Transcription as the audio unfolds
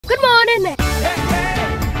Good morning.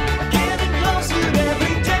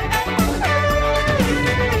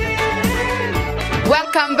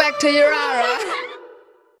 Welcome back to Yirara.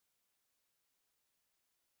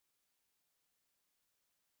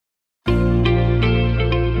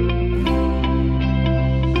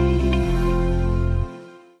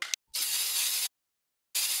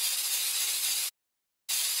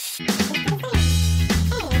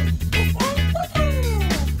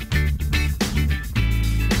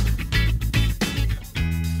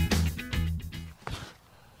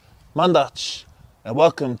 Mandach, and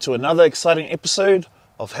welcome to another exciting episode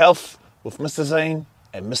of Health with Mr. Zane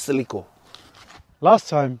and Mr. Liko. Last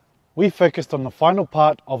time, we focused on the final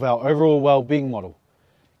part of our overall well-being model.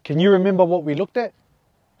 Can you remember what we looked at?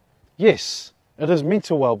 Yes, it is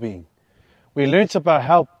mental well-being. We learnt about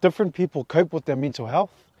how different people cope with their mental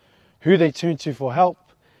health, who they turn to for help,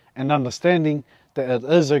 and understanding that it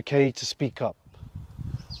is okay to speak up.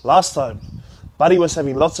 Last time, Buddy was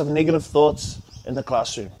having lots of negative thoughts in the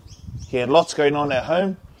classroom. He had lots going on at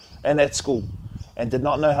home and at school and did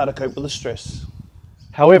not know how to cope with the stress.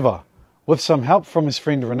 However, with some help from his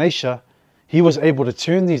friend Renisha, he was able to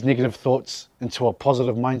turn these negative thoughts into a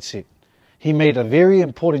positive mindset. He made a very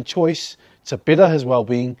important choice to better his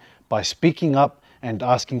well-being by speaking up and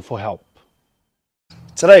asking for help.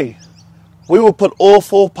 Today, we will put all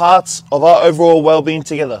 4 parts of our overall well-being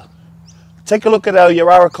together. Take a look at our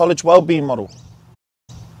Yirara College well-being model.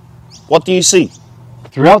 What do you see?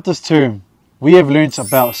 Throughout this term, we have learnt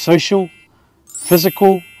about social,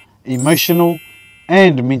 physical, emotional,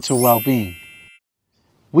 and mental well-being.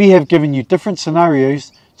 We have given you different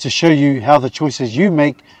scenarios to show you how the choices you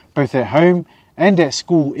make both at home and at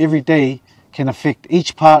school every day can affect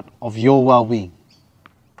each part of your well-being.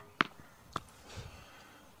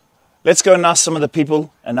 Let's go and ask some of the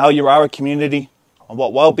people in our Yirara community on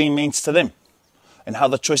what well-being means to them and how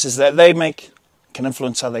the choices that they make can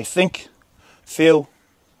influence how they think, feel,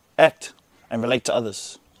 act and relate to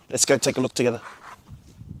others. Let's go take a look together.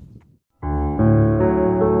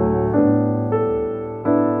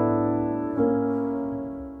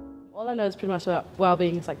 All I know is pretty much about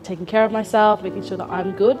well-being is like taking care of myself, making sure that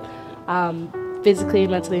I'm good, physically,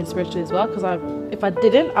 mentally and spiritually as well, because if I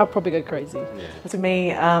didn't, I'd probably go crazy. Yeah. To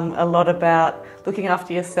me, a lot about looking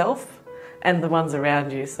after yourself and the ones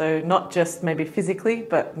around you. So not just maybe physically,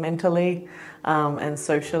 but mentally and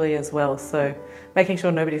socially as well. So making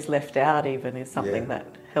sure nobody's left out even is something that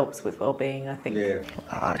helps with well-being, I think.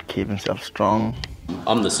 Yeah. Keep himself strong.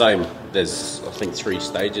 I'm the same. There's, I think, 3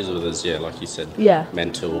 stages of this. Yeah, like you said. Yeah.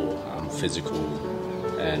 Mental, physical,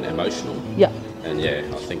 and emotional. Yeah. And yeah,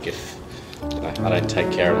 I think if I don't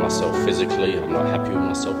take care of myself physically, I'm not happy with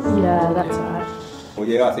myself. Yeah, that's right. Well,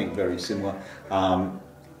 yeah, I think very similar.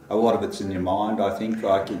 A lot of it's in your mind, I think.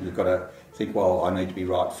 Like you've got to think, well, I need to be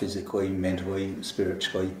right physically, mentally,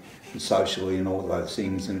 spiritually, and socially, and all of those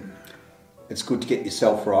things. And it's good to get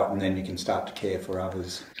yourself right, and then you can start to care for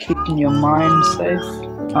others. Keeping your mind safe,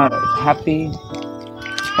 happy,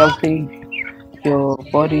 healthy, your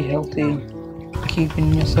body healthy,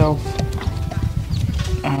 keeping yourself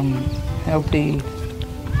healthy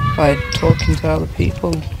by talking to other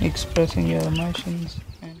people, expressing your emotions.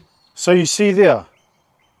 So you see there,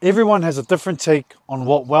 everyone has a different take on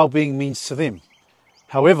what well-being means to them.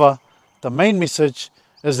 However, the main message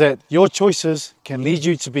is that your choices can lead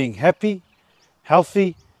you to being happy,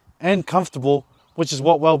 healthy and comfortable, which is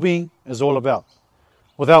what well-being is all about.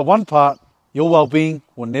 Without one part, your well-being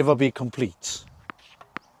will never be complete.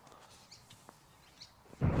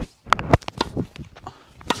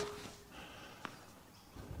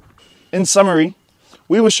 In summary,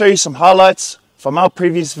 we will show you some highlights from our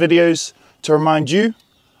previous videos to remind you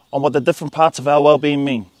on what the different parts of our well-being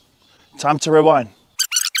mean. Time to rewind.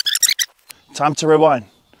 Time to rewind.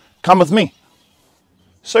 Come with me.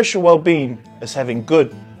 Social well-being is having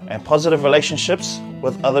good and positive relationships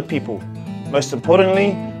with other people. Most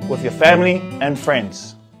importantly, with your family and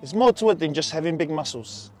friends. There's more to it than just having big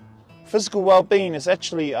muscles. Physical well-being is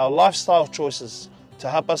actually our lifestyle choices to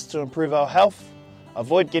help us to improve our health,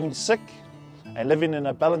 avoid getting sick, and living in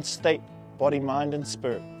a balanced state, body, mind and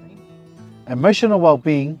spirit. Emotional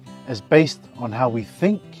well-being is based on how we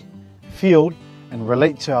think, feel and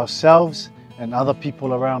relate to ourselves and other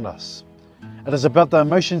people around us. It is about the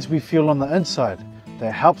emotions we feel on the inside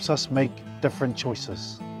that helps us make different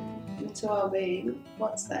choices. Mental well-being,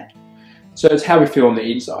 what's that? So it's how we feel on the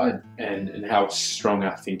inside and how strong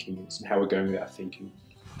our thinking is and how we're going with our thinking.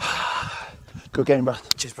 Good game, bro.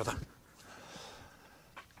 Cheers, brother.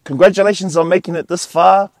 Congratulations on making it this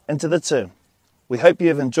far into the term. We hope you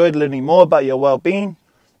have enjoyed learning more about your well-being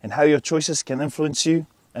and how your choices can influence you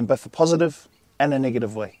in both a positive and a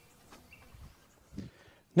negative way.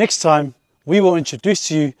 Next time, we will introduce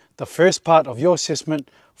to you the first part of your assessment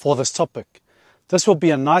for this topic. This will be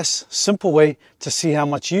a nice, simple way to see how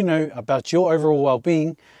much you know about your overall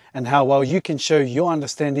well-being and how well you can show your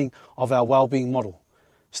understanding of our well-being model.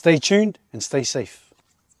 Stay tuned and stay safe.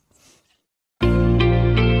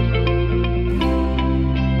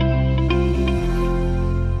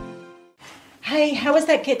 Hey, how was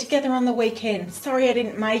that get-together on the weekend? Sorry I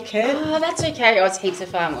didn't make it. Oh, that's okay. It was heaps of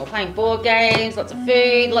fun. We were playing board games, lots of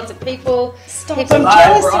food, lots of people. Stop, I'm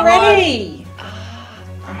jealous already.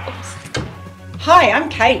 Hi, I'm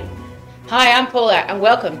Kate. Hi, I'm Paula, and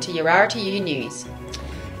welcome to Yirara2u News.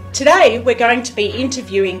 Today we're going to be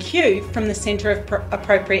interviewing Hugh from the Centre of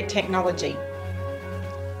Appropriate Technology.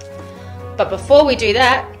 But before we do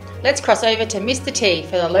that, let's cross over to Mr. T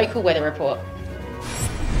for the local weather report.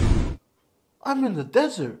 I'm in the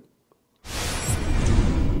desert.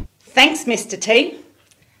 Thanks, Mr. T.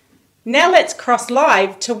 Now let's cross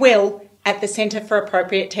live to Will at the Centre for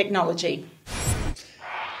Appropriate Technology.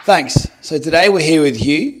 Thanks. So today we're here with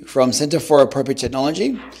Hugh from Centre for Appropriate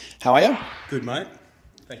Technology. How are you? Good, mate.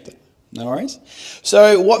 Thank you. No worries.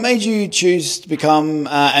 So what made you choose to become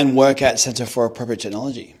and work at Centre for Appropriate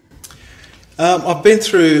Technology? I've been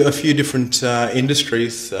through a few different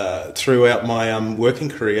industries throughout my working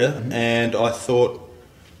career, and I thought,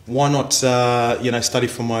 why not study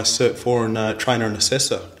for my Cert 4 and trainer and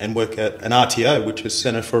assessor and work at an RTO, which is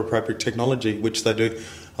Centre for Appropriate Technology, which they do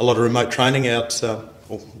a lot of remote training out,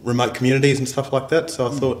 or remote communities and stuff like that. So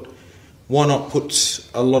I thought, why not put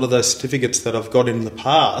a lot of those certificates that I've got in the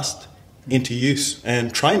past into use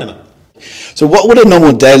and train in it. So what would a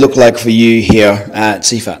normal day look like for you here at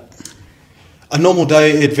CFAT? A normal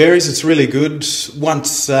day, it varies. It's really good.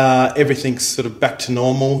 Once everything's sort of back to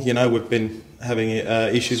normal, you know, we've been having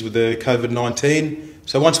issues with the COVID-19.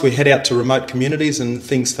 So once we head out to remote communities and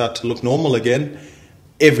things start to look normal again,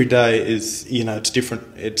 every day is, you know, it's different.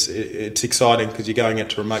 It's exciting because you're going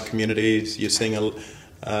out to remote communities, you're seeing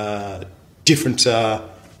different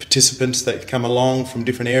participants that come along from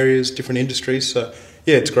different areas, different industries. So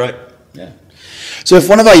yeah, it's great. Yeah. So if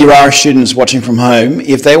one of our Yirara students watching from home,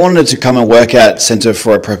 if they wanted to come and work at Centre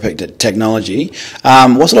for Appropriate Technology,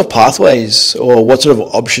 what sort of pathways or what sort of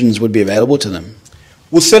options would be available to them?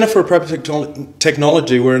 Well, Centre for Appropriate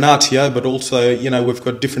Technology, we're an RTO, but also, you know, we've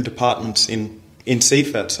got different departments in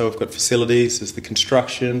CFAT. So we've got facilities, there's the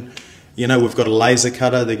construction, you know, we've got a laser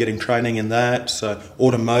cutter, they're getting training in that, so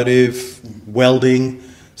automotive, welding.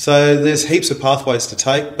 So there's heaps of pathways to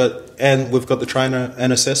take, and we've got the trainer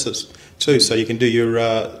and assessors too, so you can do your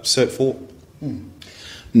Cert 4.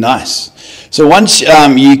 Nice. So once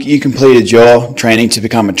you completed your training to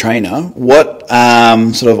become a trainer, what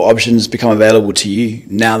sort of options become available to you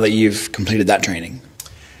now that you've completed that training?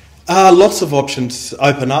 Lots of options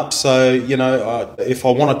open up. So, you know, if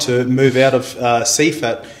I wanted to move out of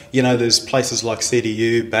CFAT, you know, there's places like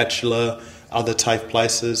CDU, Bachelor, other TAFE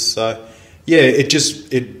places. So, yeah,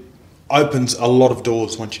 it opens a lot of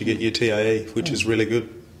doors once you get your TAE, which is really good.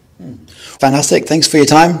 Fantastic. Thanks for your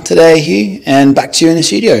time today, Hugh, and back to you in the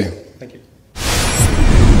studio. Thank you.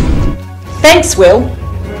 Thanks, Will.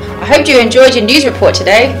 I hope you enjoyed your news report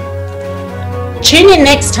today. Tune in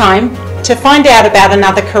next time to find out about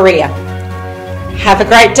another career. Have a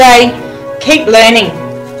great day. Keep learning.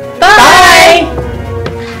 Bye. Bye.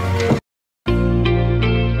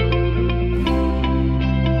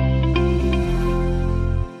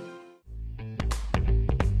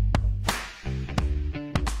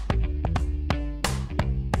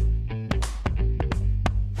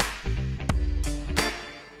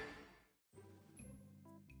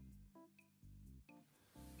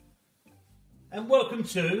 And welcome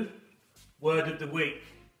to Word of the Week.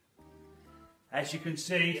 As you can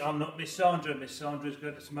see, I'm not Miss Sandra. Miss Sandra's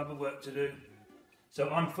got some other work to do. So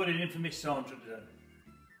I'm filling in for Miss Sandra today.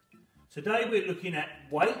 Today we're looking at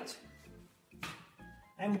weight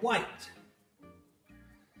and weight.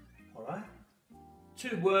 Alright?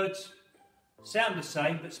 Two words sound the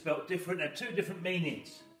same but spelt different, have two different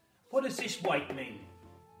meanings. What does this weight mean?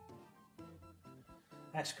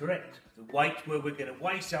 That's correct. The weight where we're going to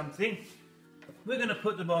weigh something. We're going to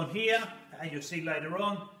put them on here, and you'll see later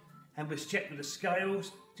on, and we'll check with the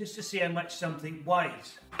scales just to see how much something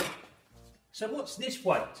weighs. So what's this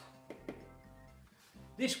weight?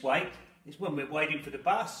 This weight is when we're waiting for the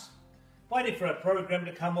bus, waiting for a program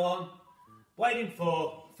to come on, waiting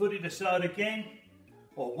for footy to start again,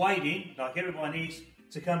 or waiting, like everyone is,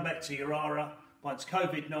 to come back to Yirara once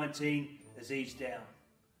COVID-19 has eased down.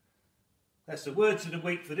 That's the words of the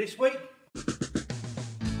week for this week.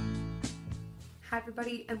 Hi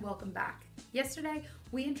everybody and welcome back. Yesterday,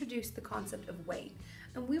 we introduced the concept of weight,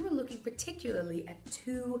 and we were looking particularly at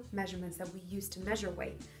two measurements that we use to measure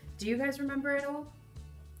weight. Do you guys remember it all?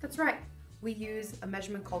 That's right. We use a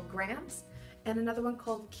measurement called grams and another one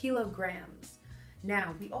called kilograms.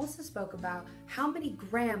 Now, we also spoke about how many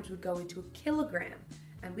grams would go into a kilogram,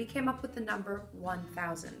 and we came up with the number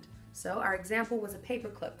 1,000. So our example was a paper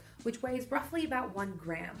clip, which weighs roughly about 1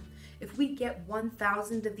 gram. If we get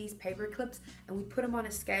 1,000 of these paper clips and we put them on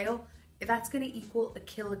a scale, that's going to equal a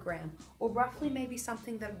kilogram, or roughly maybe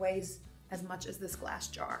something that weighs as much as this glass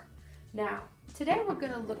jar. Now, today we're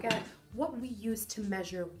going to look at what we use to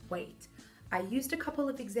measure weight. I used a couple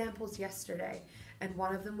of examples yesterday, and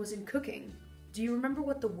one of them was in cooking. Do you remember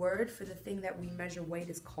what the word for the thing that we measure weight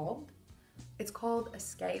is called? It's called a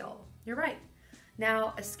scale. You're right.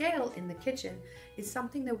 Now, a scale in the kitchen is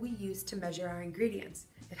something that we use to measure our ingredients.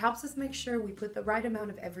 It helps us make sure we put the right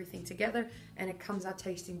amount of everything together and it comes out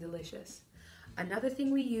tasting delicious. Another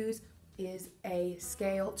thing we use is a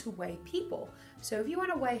scale to weigh people. So if you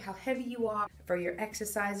want to weigh how heavy you are for your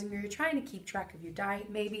exercising, or you're trying to keep track of your diet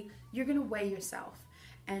maybe, you're going to weigh yourself.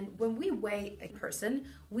 And when we weigh a person,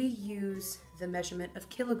 we use the measurement of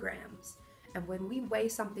kilograms. And when we weigh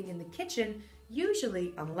something in the kitchen,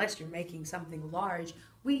 usually, unless you're making something large,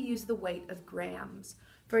 we use the weight of grams.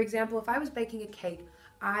 For example, if I was baking a cake,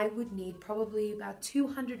 I would need probably about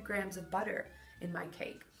 200 grams of butter in my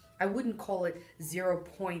cake. I wouldn't call it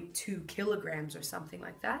 0.2 kilograms or something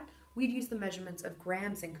like that. We'd use the measurements of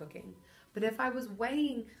grams in cooking. But if I was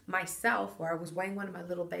weighing myself, or I was weighing one of my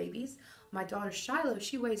little babies, my daughter Shiloh,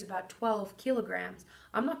 she weighs about 12 kilograms.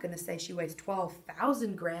 I'm not going to say she weighs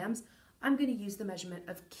 12,000 grams. I'm going to use the measurement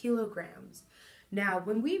of kilograms. Now,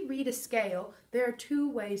 when we read a scale, there are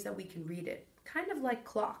two ways that we can read it, kind of like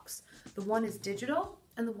clocks. The one is digital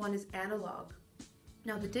and the one is analog.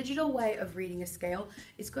 Now, the digital way of reading a scale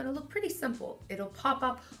is going to look pretty simple. It'll pop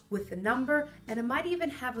up with the number, and it might even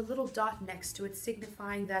have a little dot next to it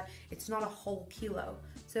signifying that it's not a whole kilo.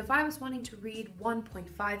 So if I was wanting to read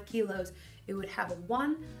 1.5 kilos, it would have a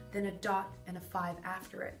 1, then a dot, and a 5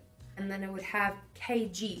 after it. And then it would have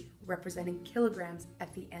kg, representing kilograms,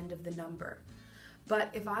 at the end of the number. But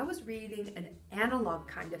if I was reading an analog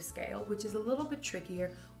kind of scale, which is a little bit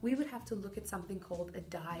trickier, we would have to look at something called a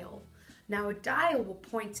dial. Now, a dial will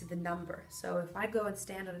point to the number. So if I go and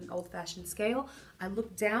stand on an old-fashioned scale, I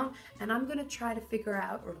look down and I'm going to try to figure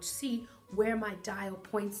out or see where my dial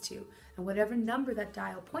points to. And whatever number that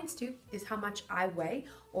dial points to is how much I weigh,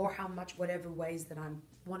 or how much whatever weighs that I'm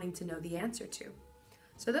wanting to know the answer to.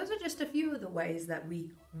 So those are just a few of the ways that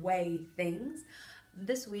we weigh things.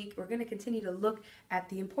 This week, we're going to continue to look at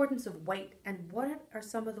the importance of weight and what are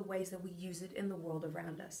some of the ways that we use it in the world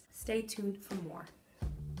around us. Stay tuned for more.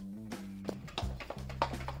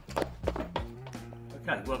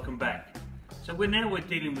 Okay, welcome back. So we're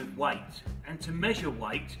dealing with weight, and to measure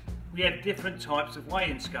weight, we have different types of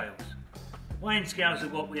weighing scales. Weighing scales are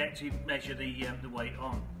what we actually measure the weight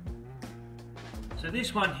on. So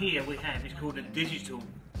this one here we have is called a digital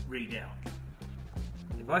readout.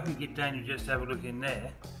 If I can get Daniel just to have a look in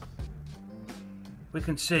there, we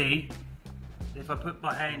can see if I put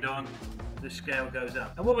my hand on, the scale goes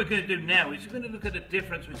up. And what we're going to do now is we're going to look at the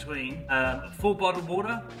difference between a full bottle of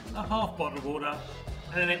water, a half bottle of water,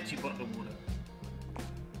 and an empty bottle of water.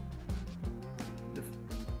 The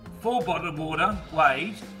full bottle of water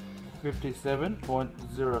weighs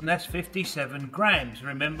 57.0. and that's 57 grams.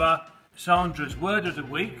 Remember Sandra's word of the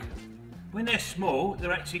week, when they're small,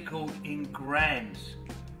 they're actually called in grams.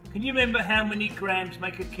 Can you remember how many grams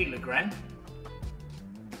make a kilogram?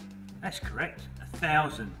 That's correct,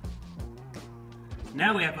 1,000.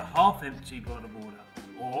 Now we have a half empty bottle of water,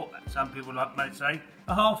 or some people might say,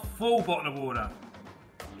 a half full bottle of water.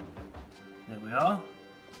 There we are.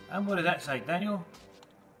 And what does that say, Daniel?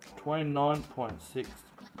 29.6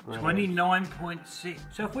 grams. 29.6.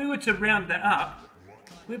 So if we were to round that up,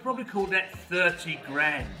 we'd probably call that 30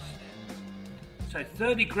 grams. So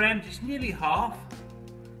 30 grams is nearly half.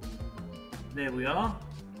 There we are.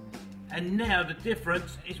 And now the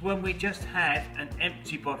difference is when we just had an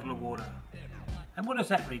empty bottle of water. And what does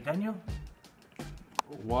that read, Daniel?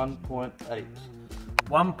 1.8.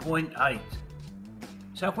 1.8.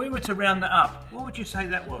 So if we were to round that up, what would you say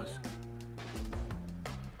that was?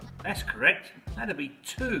 That's correct. That'd be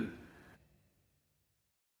 2.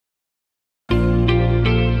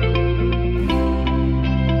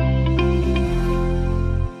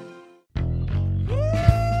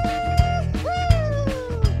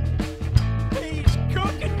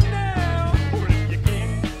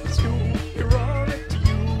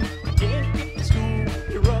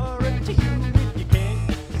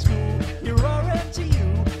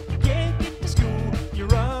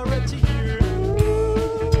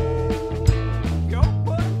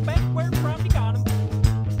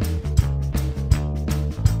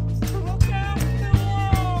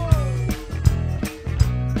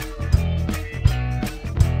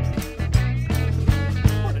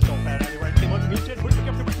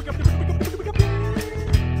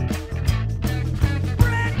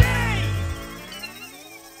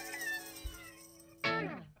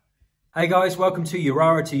 Hey guys, welcome to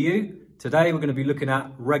Yirara2u. Today we're going to be looking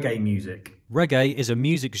at reggae music. Reggae is a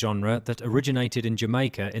music genre that originated in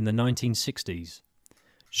Jamaica in the 1960s.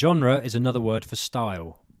 Genre is another word for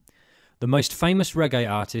style. The most famous reggae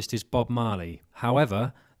artist is Bob Marley.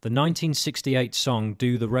 However, the 1968 song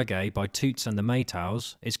Do the Reggae by Toots and the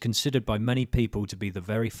Maytals is considered by many people to be the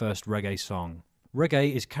very first reggae song.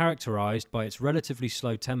 Reggae is characterised by its relatively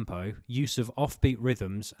slow tempo, use of offbeat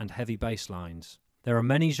rhythms and heavy bass lines. There are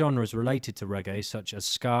many genres related to reggae such as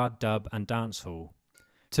ska, dub and dancehall.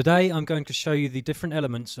 Today I'm going to show you the different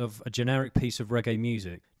elements of a generic piece of reggae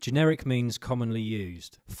music. Generic means commonly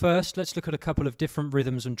used. First, let's look at a couple of different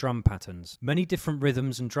rhythms and drum patterns. Many different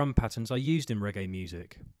rhythms and drum patterns are used in reggae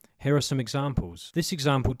music. Here are some examples. This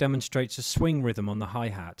example demonstrates a swing rhythm on the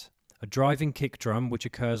hi-hat, a driving kick drum which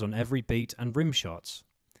occurs on every beat, and rim shots.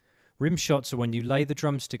 Rim shots are when you lay the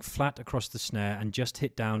drumstick flat across the snare and just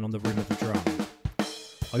hit down on the rim of the drum.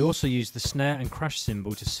 I also use the snare and crash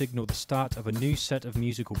cymbal to signal the start of a new set of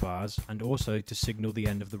musical bars and also to signal the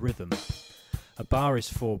end of the rhythm. A bar is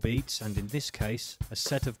 4 beats and in this case a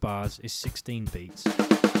set of bars is 16 beats.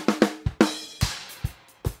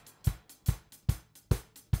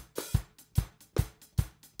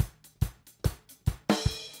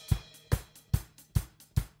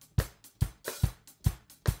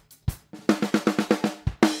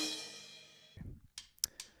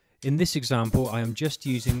 In this example, I am just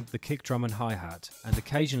using the kick drum and hi-hat, and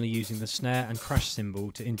occasionally using the snare and crash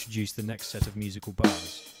cymbal to introduce the next set of musical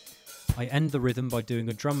bars. I end the rhythm by doing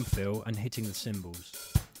a drum fill and hitting the cymbals.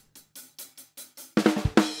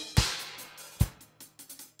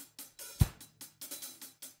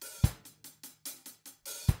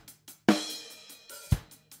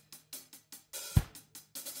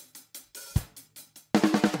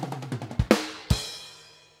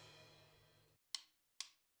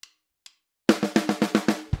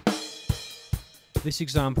 This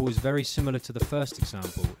example is very similar to the first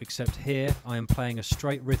example, except here I am playing a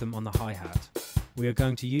straight rhythm on the hi-hat. We are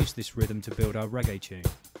going to use this rhythm to build our reggae tune.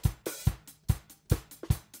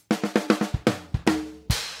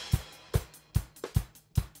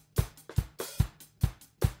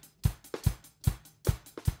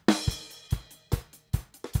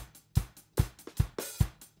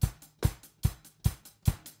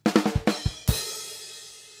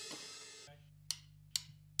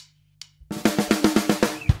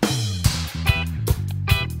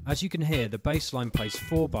 As you can hear, the bass line plays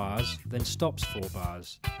 4 bars, then stops 4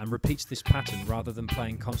 bars, and repeats this pattern rather than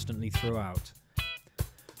playing constantly throughout.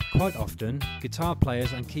 Quite often, guitar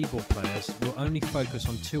players and keyboard players will only focus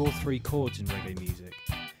on 2 or 3 chords in reggae music.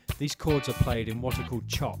 These chords are played in what are called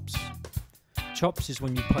chops. Chops is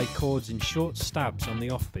when you play chords in short stabs on the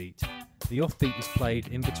offbeat. The offbeat is played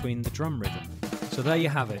in between the drum rhythm. So there you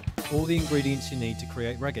have it, all the ingredients you need to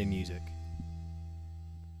create reggae music.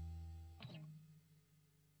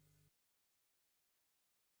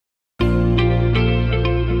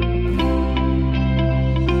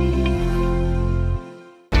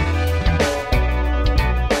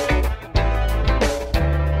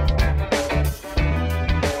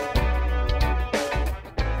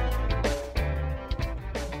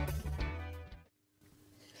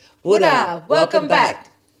 Woodda, welcome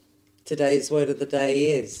back. Today's word of the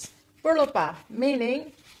day is Purlopa,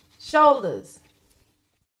 meaning shoulders.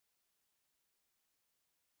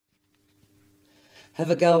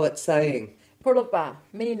 Have a go at saying Purlopa,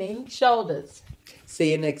 meaning shoulders.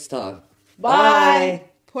 See you next time. Bye.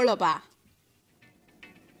 Purlopa.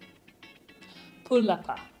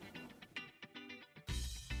 Purlopa.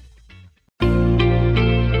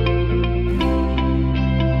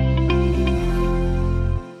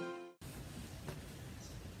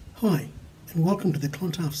 Hi, and welcome to the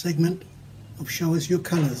Clontarf segment of Show Us Your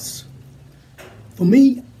Colours. For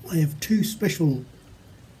me, I have 2 special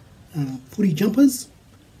footy jumpers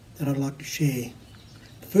that I'd like to share.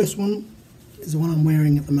 The first one is the one I'm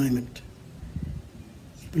wearing at the moment.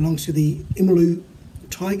 It belongs to the Imalu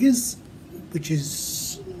Tigers, which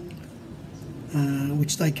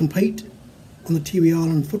they compete on the Tiwi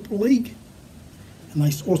Island Football League, and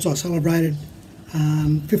they also celebrated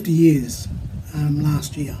 50 years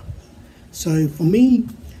last year. So for me,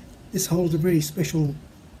 this holds a very special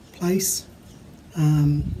place,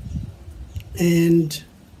 and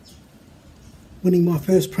winning my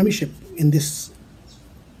first premiership in this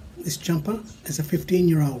jumper as a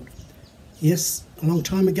 15-year-old. Yes, a long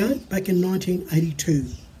time ago, back in 1982.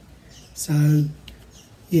 So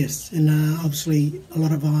yes, and obviously a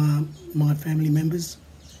lot of my family members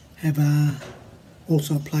have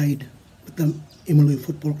also played with the Imalu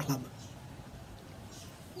Football Club.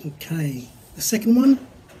 Okay, the second one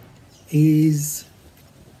is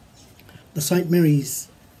the St Mary's,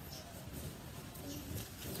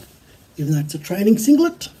 even though it's a training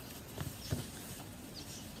singlet.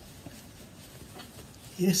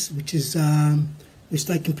 Yes, which is which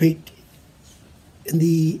they compete in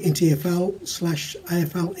the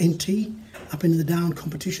NTFL/AFL NT up into the Darwin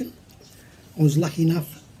competition. I was lucky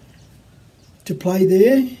enough to play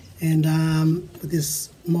there and with this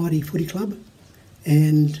mighty footy club,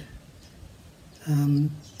 and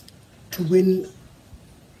to win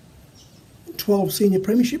 12 senior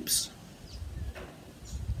premierships,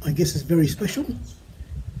 I guess is very special,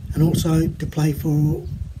 and also to play for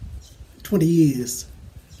 20 years,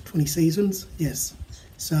 20 seasons, yes.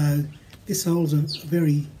 So this holds a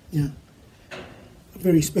very, a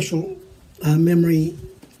very special memory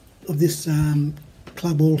of this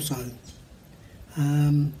club also.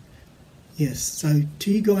 Yes, so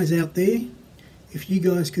to you guys out there, if you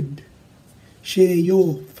guys could share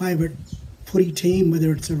your favourite footy team,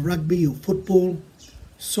 whether it's a rugby or football,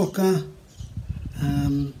 soccer,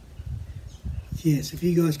 yes, if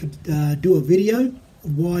you guys could do a video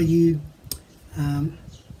of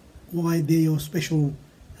why they're your special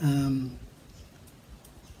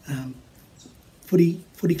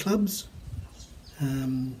footy clubs,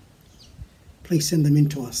 please send them in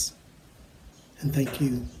to us. And thank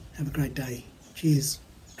you. Have a great day. Cheers.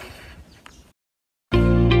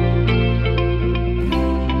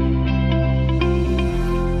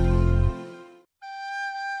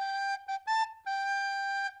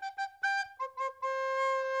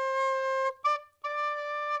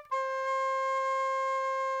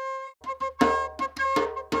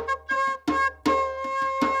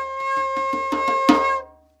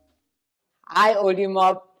 Hi, Audio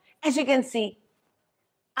Mob. As you can see,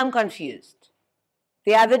 I'm confused.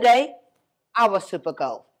 The other day, I was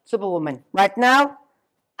Supergirl, Superwoman. Right now,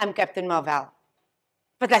 I'm Captain Marvel.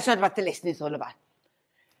 But that's not what the lesson is all about.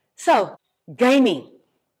 So, gaming.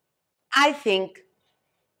 I think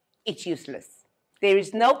it's useless. There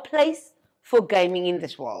is no place for gaming in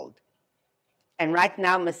this world. And right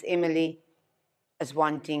now, Miss Emily is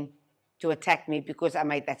wanting to attack me because I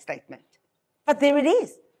made that statement. But there it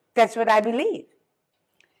is. That's what I believe.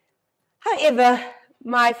 However,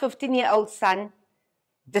 my 15-year-old son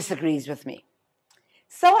disagrees with me.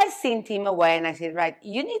 So I sent him away and I said, right,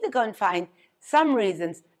 you need to go and find some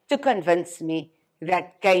reasons to convince me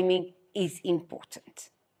that gaming is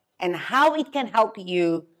important and how it can help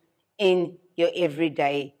you in your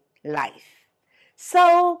everyday life.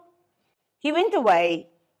 So he went away,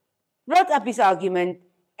 wrote up his argument,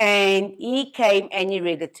 and he came and he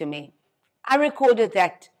read it to me. I recorded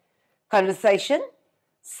that conversation,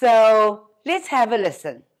 so let's have a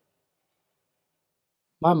listen.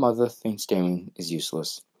 My mother thinks gaming is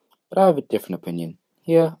useless, but I have a different opinion.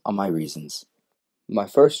 Here are my reasons. My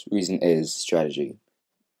first reason is strategy.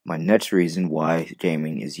 My next reason why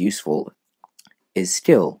gaming is useful is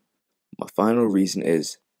skill. My final reason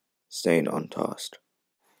is staying on task.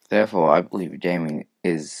 Therefore, I believe gaming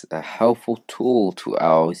is a helpful tool to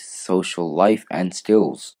our social life and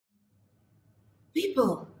skills.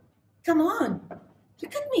 People, come on,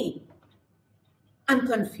 look at me. I'm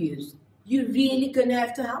confused. You're really gonna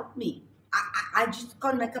have to help me. I just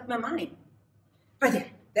can't make up my mind. But yeah,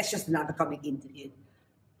 that's just another comic interview.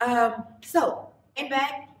 So, came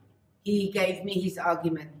back, he gave me his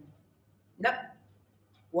argument. Nope,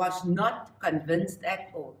 was not convinced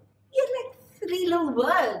at all. He had like 3 little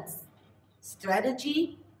words.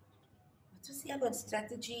 Strategy, what was the other one?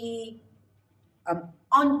 Strategy,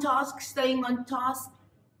 on task, staying on task.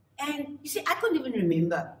 And you see, I couldn't even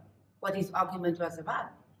remember what his argument was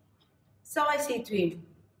about. So I said to him,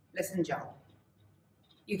 listen, Joe,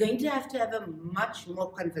 you're going to have a much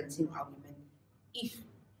more convincing argument if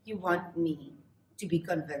you want me to be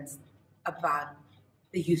convinced about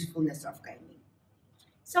the usefulness of gaming.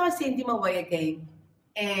 So I sent him away again,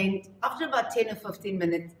 and after about 10 or 15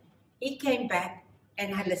 minutes, he came back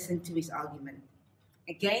and I listened to his argument.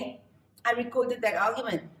 Again, I recorded that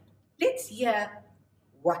argument. Let's hear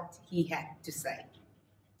what he had to say.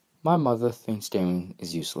 My mother thinks gaming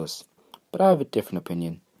is useless, but I have a different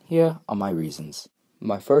opinion. Here are my reasons.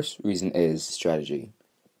 My first reason is strategy.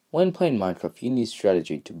 When playing Minecraft, you need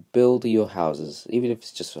strategy to build your houses. Even if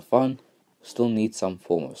it's just for fun, you still need some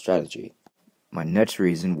form of strategy. My next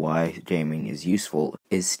reason why gaming is useful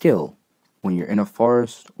is skill. When you're in a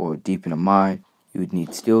forest or deep in a mine, you would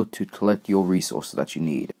need skill to collect your resources that you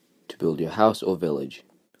need to build your house or village.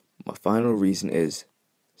 My final reason is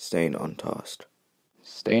staying on task.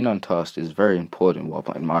 Staying on task is very important while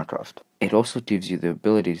playing Minecraft. It also gives you the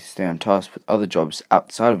ability to stay on task with other jobs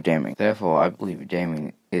outside of gaming. Therefore, I believe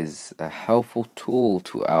gaming is a helpful tool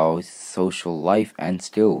to our social life and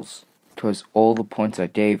skills. because all the points I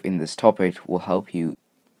gave in this topic will help you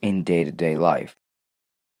in day-to-day life.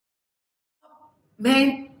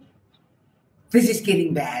 Man, this is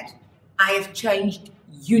getting bad. I have changed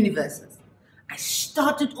universes. I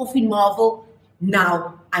started off in Marvel,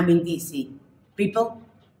 now I'm in DC. People,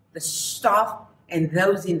 the staff and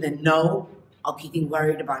those in the know are getting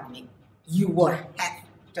worried about me. You will have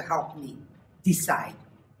to help me decide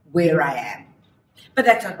where I am. But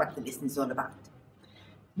that's not what the lesson is all about.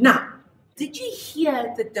 Now, did you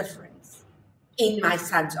hear the difference in my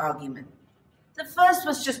son's argument? The first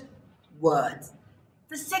was just words.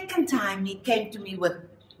 The second time he came to me with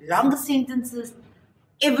longer sentences,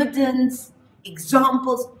 evidence,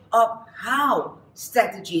 examples of how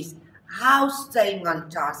strategies, how staying on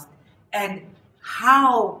task, and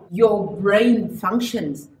how your brain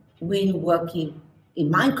functions when working in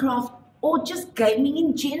Minecraft or just gaming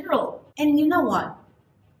in general. And you know what?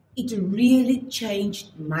 It really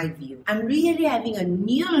changed my view. I'm really having a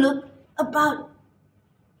new look about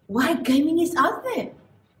why gaming is out there.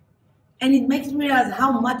 And it makes me realize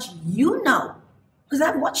how much you know. Because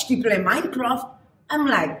I've watched you play Minecraft. I'm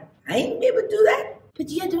like, I ain't able to do that. But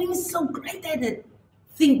you're doing so great at it.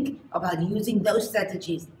 Think about using those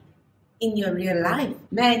strategies in your real life.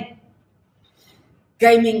 Man,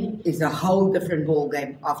 gaming is a whole different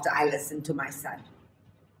ballgame after I listened to my son.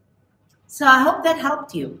 So I hope that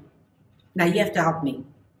helped you. Now you have to help me.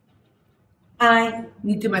 I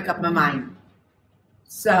need to make up my mind.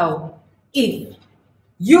 So if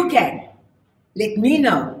you can, let me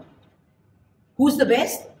know who's the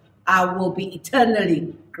best. I will be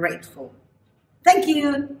eternally grateful. Thank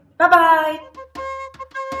you. Bye-bye.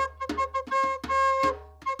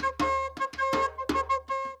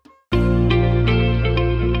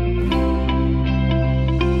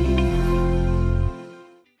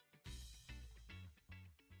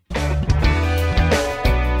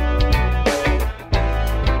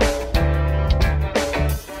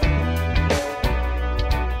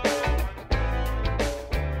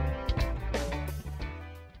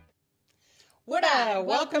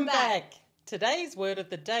 Welcome back. Today's word of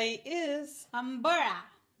the day is Ambura,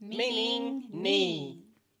 meaning knee.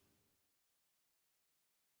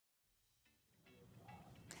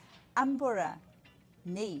 Ambura,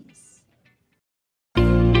 knees.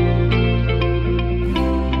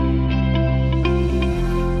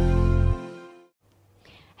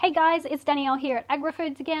 Hey guys, it's Danielle here at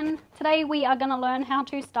Agragfoods again. Today we are going to learn how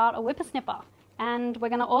to start a whippersnipper, and we're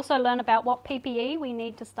going to also learn about what PPE we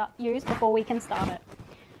need to use before we can start it.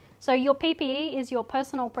 So your PPE is your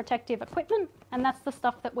personal protective equipment, and that's the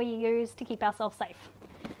stuff that we use to keep ourselves safe.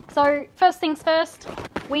 So first things first,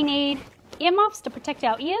 we need earmuffs to protect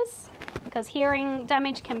our ears, because hearing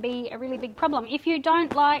damage can be a really big problem. If you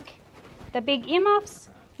don't like the big earmuffs,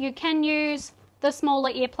 you can use the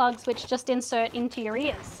smaller earplugs which just insert into your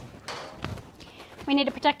ears. We need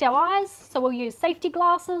to protect our eyes, so we'll use safety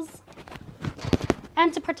glasses.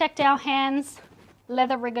 And to protect our hands,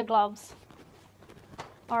 leather rigger gloves.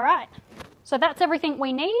 Alright, so that's everything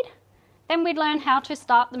we need. Then we'd learn how to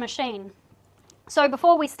start the machine. So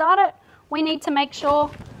before we start it, we need to make sure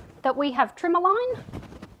that we have trimmer line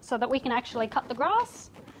so that we can actually cut the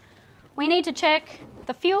grass. We need to check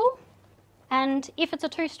the fuel, and if it's a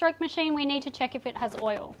 2-stroke machine, we need to check if it has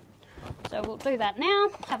oil. So we'll do that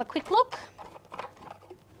now, have a quick look.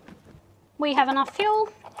 We have enough fuel,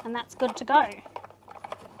 and that's good to go.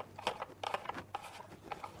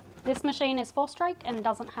 This machine is 4-stroke and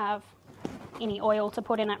doesn't have any oil to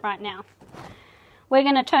put in it right now. We're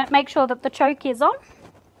going to make sure that the choke is on,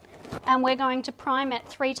 and we're going to prime it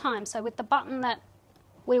 3 times. So with the button that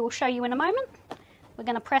we will show you in a moment, we're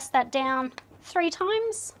going to press that down 3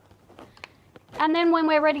 times. And then when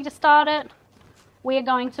we're ready to start it, we're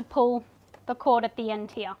going to pull the cord at the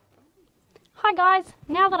end here. Hi guys,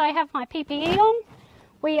 now that I have my PPE on,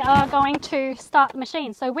 we are going to start the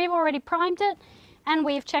machine. So we've already primed it, and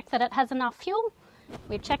we've checked that it has enough fuel.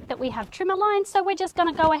 We've checked that we have trimmer lines, so we're just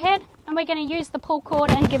going to go ahead and we're going to use the pull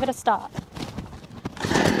cord and give it a start.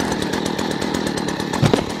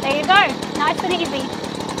 There you go, nice and easy.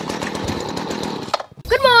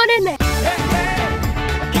 Good morning!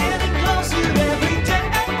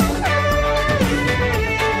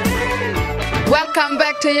 Welcome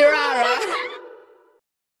back to Yirara.